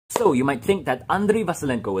So you might think that Andriy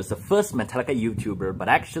Vasylenko was the first Metallica YouTuber, but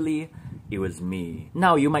actually, it was me.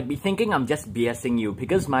 Now you might be thinking I'm just BSing you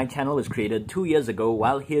because my channel was created 2 years ago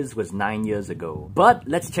while his was 9 years ago. But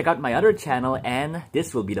let's check out my other channel and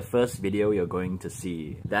this will be the first video you're going to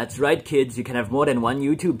see. That's right kids, you can have more than one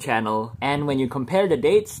YouTube channel. And when you compare the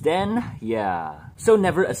dates, then yeah. So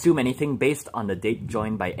never assume anything based on the date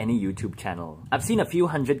joined by any YouTube channel. I've seen a few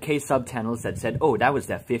 100k sub channels that said, oh, that was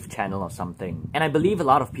their 5th channel or something. And I believe a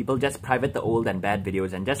lot of people just private the old and bad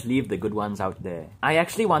videos and just leave the good ones out there. I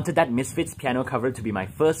actually wanted that Misfits piano cover to be my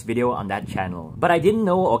first video on that channel. But I didn't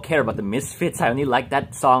know or care about the Misfits, I only liked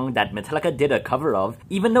that song that Metallica did a cover of.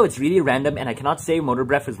 Even though it's really random and I cannot say Motor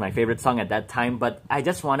Breath was my favorite song at that time, but I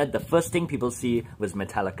just wanted the first thing people see was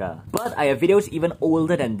Metallica. But I have videos even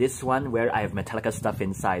older than this one where I have Metallica stuff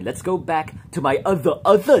inside. Let's go back to my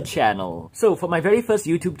other channel. So for my very first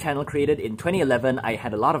YouTube channel created in 2011, I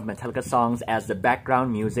had a lot of Metallica songs as the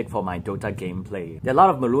background music for my Dota gameplay. There are a lot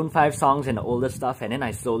of Maroon 5 songs and older stuff, and then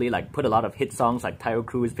I slowly put a lot of hit songs like Tayo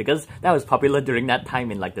Cruz because that was popular during that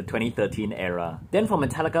time in the 2013 era. Then for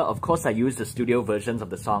Metallica, of course I used the studio versions of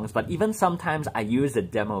the songs, but even sometimes I used the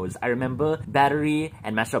demos. I remember Battery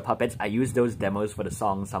and Master of Puppets, I used those demos for the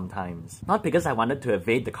songs sometimes. Not because I wanted to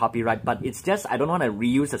evade the copyright, but it's just I don't want to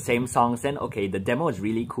reuse the same songs, then okay, the demo is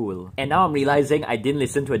really cool. And now I'm realizing I didn't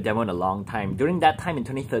listen to a demo in a long time. During that time in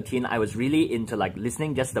 2013, I was really into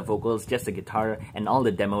listening just the vocals, just the guitar, and all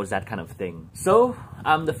the demos, that kind of thing. So,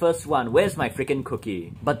 I'm the first one. Where's my freaking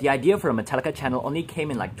cookie? But the idea for a Metallica channel only came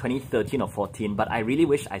in 2013 or 14, but I really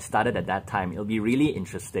wish I started at that time. It'll be really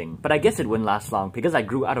interesting. But I guess it wouldn't last long because I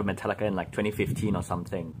grew out of Metallica in 2015 or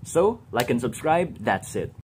something. So, like and subscribe, that's it.